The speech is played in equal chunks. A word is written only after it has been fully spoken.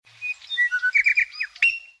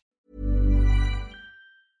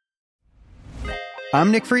I'm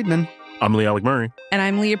Nick Friedman. I'm Lee Alec Murray. And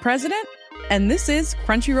I'm Leah President. And this is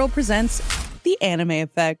Crunchyroll Presents The Anime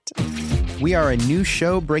Effect. We are a new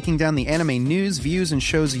show breaking down the anime news, views, and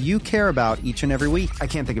shows you care about each and every week. I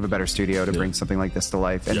can't think of a better studio to bring something like this to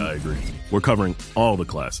life. And I agree. We're covering all the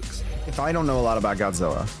classics. If I don't know a lot about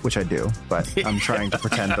Godzilla, which I do, but I'm trying to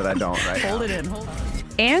pretend that I don't right Hold it in.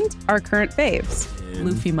 And our current faves.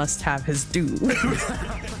 Luffy must have his due.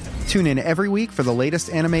 Tune in every week for the latest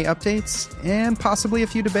anime updates and possibly a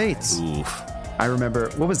few debates. Oof. I remember,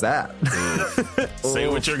 what was that? Say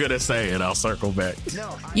what you're going to say and I'll circle back.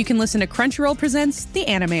 You can listen to Crunchyroll Presents The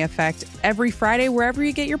Anime Effect every Friday wherever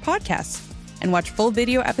you get your podcasts. And watch full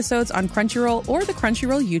video episodes on Crunchyroll or the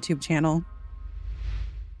Crunchyroll YouTube channel.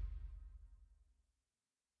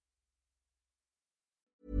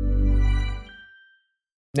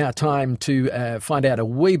 Now time to find out a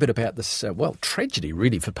wee bit about this, tragedy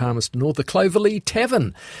really for Palmerston North. The Cloverlea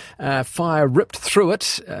Tavern. Fire ripped through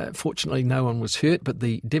it. Fortunately, no one was hurt, but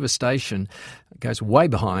the devastation goes way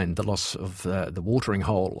behind the loss of the watering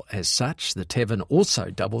hole as such. The Tavern also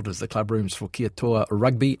doubled as the clubrooms for Kia Toa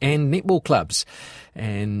Rugby and Netball clubs.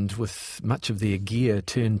 And with much of their gear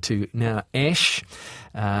turned to now ash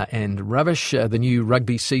and rubbish, the new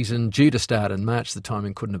rugby season due to start in March, the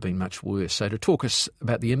timing couldn't have been much worse. So to talk us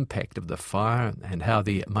about the impact of the fire and how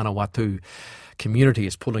the Manawatu community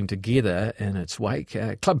is pulling together in its wake,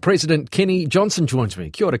 Club President Kenny Johnson joins me.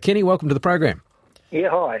 Kia ora, Kenny. Welcome to the program. Yeah,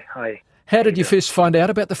 hi. How did you first find out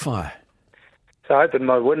about the fire? So I opened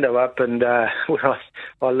my window up and where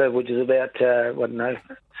I live, which is about,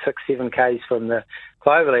 6-7 k's from the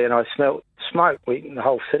Cloverlea, and I smelt smoke. The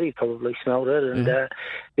whole city probably smelled it, and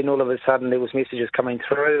then all of a sudden there was messages coming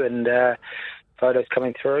through and photos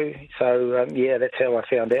coming through. So that's how I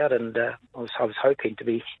found out, and I was hoping to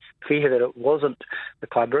be clear that it wasn't the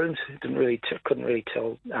clubrooms. Couldn't really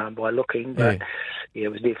tell by looking, but it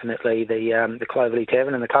was definitely the Cloverlea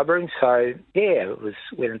Tavern and the clubrooms. So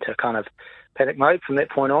went into kind of panic mode from that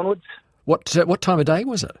point onwards. What time of day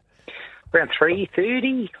was it? Around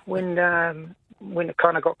 3:30 when it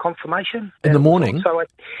kind of got confirmation. In the morning? So at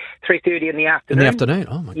 3:30 in the afternoon. In the afternoon?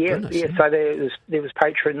 Oh, my goodness. Yeah, so there was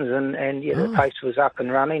patrons and the place was up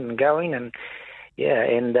and running and going and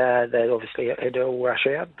they obviously had to all rush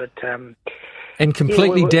out. But and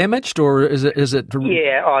completely damaged, or is it?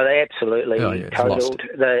 Yeah, they absolutely totaled.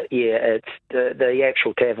 It's the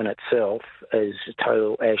actual tavern itself is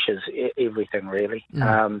total ashes, everything really.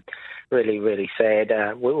 Really, really sad.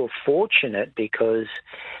 We were fortunate because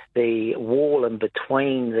the wall in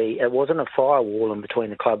between it wasn't a firewall in between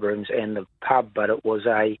the clubrooms and the pub, but it was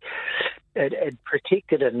it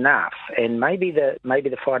protected enough, and maybe the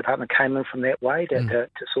fire department came in from that way to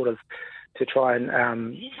sort of to try and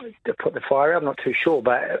to put the fire out. I'm not too sure,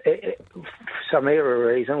 but for some error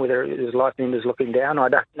reason, whether it was life members looking down, I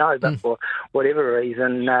don't know, but for whatever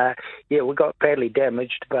reason, we got badly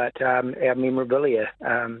damaged, but our memorabilia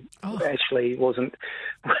actually was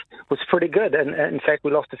pretty good, and in fact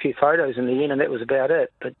we lost a few photos in the end, and that was about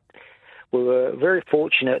it. But we were very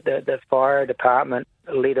fortunate that the fire department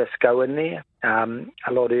let us go in there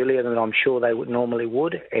a lot earlier than I'm sure they normally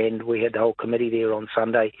would, and we had the whole committee there on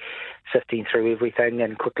Sunday sifting through everything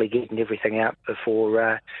and quickly getting everything out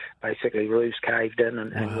before basically roofs caved in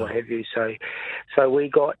and what have you. So we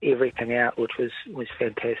got everything out, which was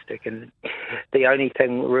fantastic. And the only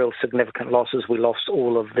real significant losses, we lost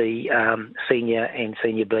all of the senior and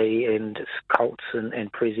senior B and Colts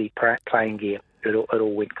and Prezi playing gear. It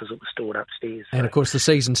all went because it was stored upstairs. And, of course, the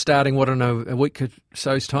season starting, a week or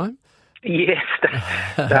so's time? Yes,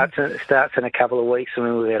 starts in a couple of weeks. I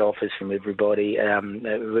mean, we've had offers from everybody,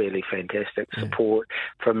 really fantastic support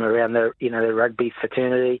from around the rugby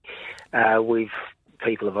fraternity.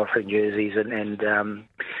 People have offering jerseys and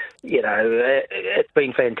it's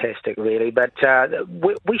been fantastic, really. But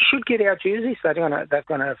we should get our jerseys. They're going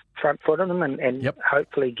to front foot on them and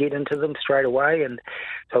hopefully get into them straight away. And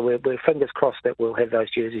so we're fingers crossed that we'll have those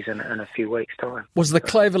jerseys in a few weeks' time. Was the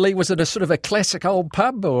Cloverlea, was it a sort of a classic old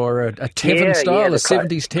pub or a tavern style, a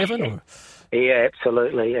 70s tavern? Or? Yeah,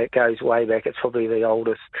 absolutely. It goes way back. It's probably the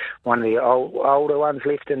oldest, one of the older ones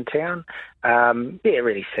left in town.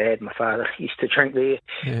 Really sad. My father used to drink there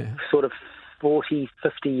sort of 40,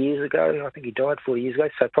 50 years ago. I think he died 40 years ago,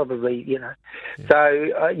 so probably, So,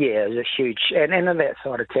 it was a huge... And in that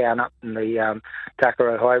side of town, up in the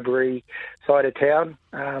Takaro Highbury side of town.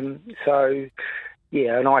 An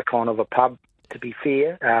icon of a pub, to be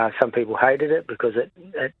fair. Some people hated it because it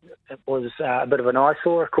was a bit of an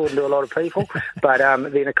eyesore, according to a lot of people. But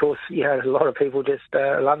then, of course, a lot of people just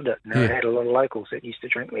loved it. And it had a lot of locals that used to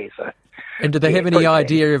drink there. So. And did they have any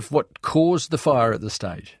idea of what caused the fire at this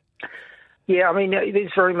stage? Yeah, I mean,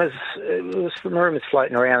 there's rumours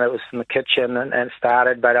floating around that it was from the kitchen and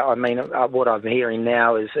started, but I mean, what I'm hearing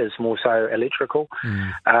now is more so electrical.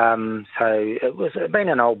 So it was been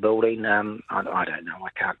an old building. I don't know.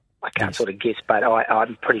 I can't sort of guess, but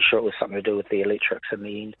I'm pretty sure it was something to do with the electrics in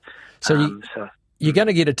the end. So you're going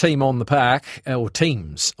to get a team on the park, or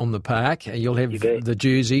teams on the park. You'll have the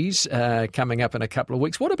jerseys coming up in a couple of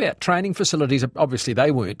weeks. What about training facilities? Obviously,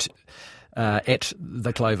 they weren't at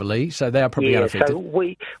the Cloverlea, so they are probably unaffected. So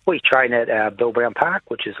we train at Bill Brown Park,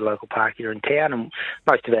 which is a local park here in town, and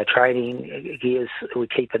most of our training gears we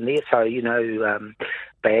keep in there. So,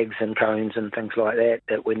 bags and cones and things like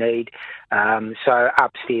that we need. So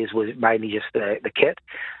upstairs was mainly just the kit.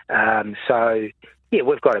 So, yeah,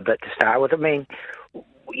 we've got a bit to start with. I mean,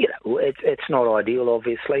 it's not ideal,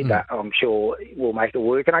 obviously, but I'm sure we'll make it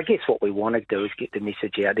work. And I guess what we want to do is get the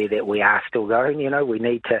message out there that we are still going. We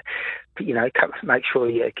need to, make sure,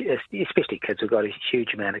 especially kids. We've got a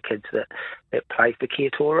huge amount of kids that play for Kia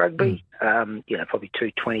Toa Rugby. Probably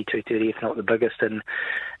 220, 230, if not the biggest in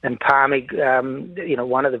Palmy.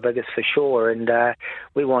 One of the biggest for sure. And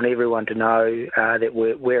we want everyone to know that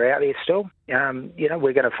we're out there still.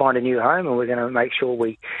 We're going to find a new home, and we're going to make sure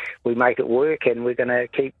we make it work, and we're going to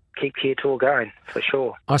keep Kia Toa going for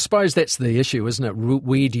sure. I suppose that's the issue, isn't it?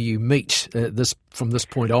 Where do you meet from this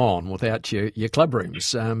point on without your club rooms?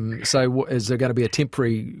 So is there going to be a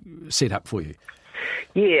temporary setup for you?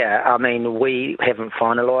 Yeah, I mean, we haven't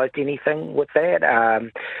finalised anything with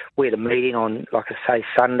that. We had a meeting on, like I say,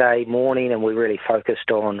 Sunday morning, and we really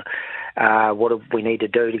focused on what do we need to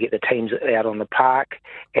do to get the teams out on the park,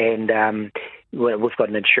 and we've got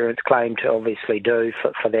an insurance claim to obviously do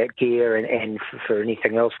for that gear and for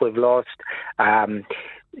anything else we've lost.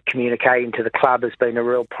 Communicating to the club has been a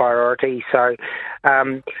real priority. So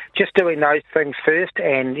just doing those things first,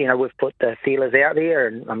 and, we've put the feelers out there,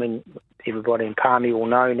 and, I mean, everybody in Palmy will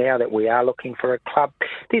know now that we are looking for a club.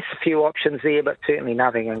 There's a few options there, but certainly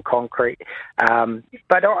nothing in concrete.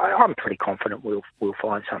 But I'm pretty confident we'll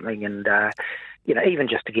find something, and even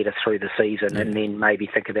just to get us through the season, and then maybe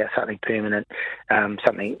think about something permanent,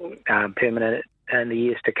 permanent in the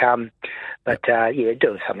years to come. But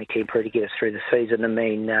do something temporary to get us through the season. I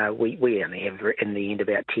mean, we only have in the end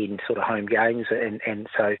about 10 sort of home games, and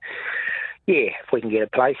so. Yeah, if we can get a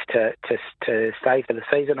place to stay for the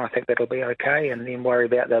season, I think that'll be okay, and then worry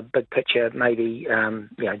about the big picture maybe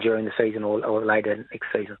during the season or later next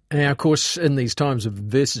season. Now, of course, in these times of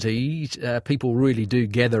adversity, people really do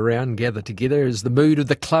gather together. Is the mood of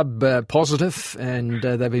the club positive, and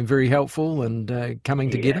they've been very helpful and coming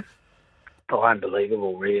together? Oh,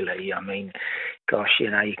 unbelievable, really. I mean, gosh, you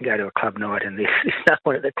can go to a club night and there's no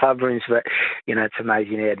one at the club rooms, but, it's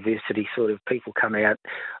amazing how adversity sort of people come out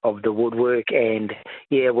of the woodwork. And,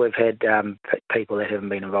 we've had people that haven't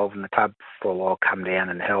been involved in the club for a while come down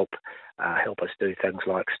and help us do things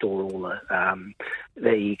like store all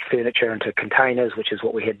the furniture into containers, which is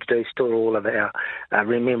what we had to do, store all of our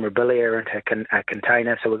memorabilia into a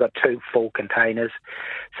container. So we've got 2 full containers.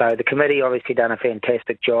 So the committee obviously done a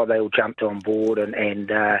fantastic job. They all jumped on board,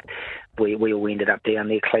 and we all ended up down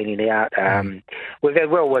there cleaning out. We've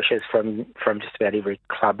had well wishes from just about every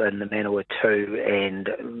club in the Manawatu and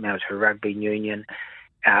Manawatu Rugby Union.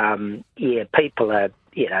 People are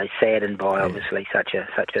saddened by obviously such a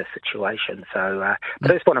situation. So,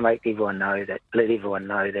 but I just want to let everyone know that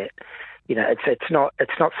it's not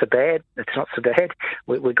so bad. It's not so bad.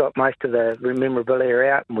 We got most of the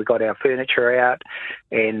memorabilia out, and we got our furniture out,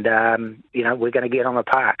 and we're going to get on the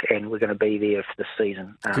park, and we're going to be there for the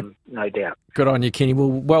season, no doubt. Good on you, Kenny.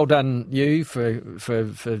 Well done you for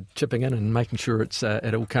chipping in and making sure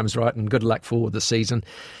it all comes right, and good luck for the season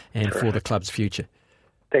and for the club's future.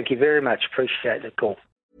 Thank you very much. Appreciate the call.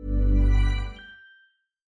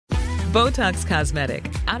 Botox Cosmetic,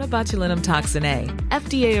 out of botulinum toxin A,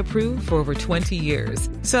 FDA approved for over 20 years.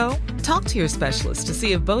 So, talk to your specialist to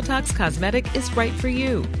see if Botox Cosmetic is right for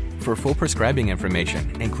you. For full prescribing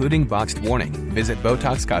information, including boxed warning, visit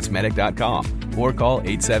BotoxCosmetic.com or call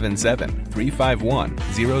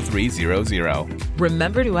 877-351-0300.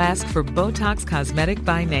 Remember to ask for Botox Cosmetic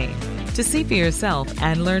by name. To see for yourself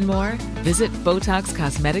and learn more, visit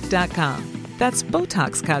BotoxCosmetic.com. That's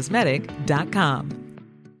BotoxCosmetic.com.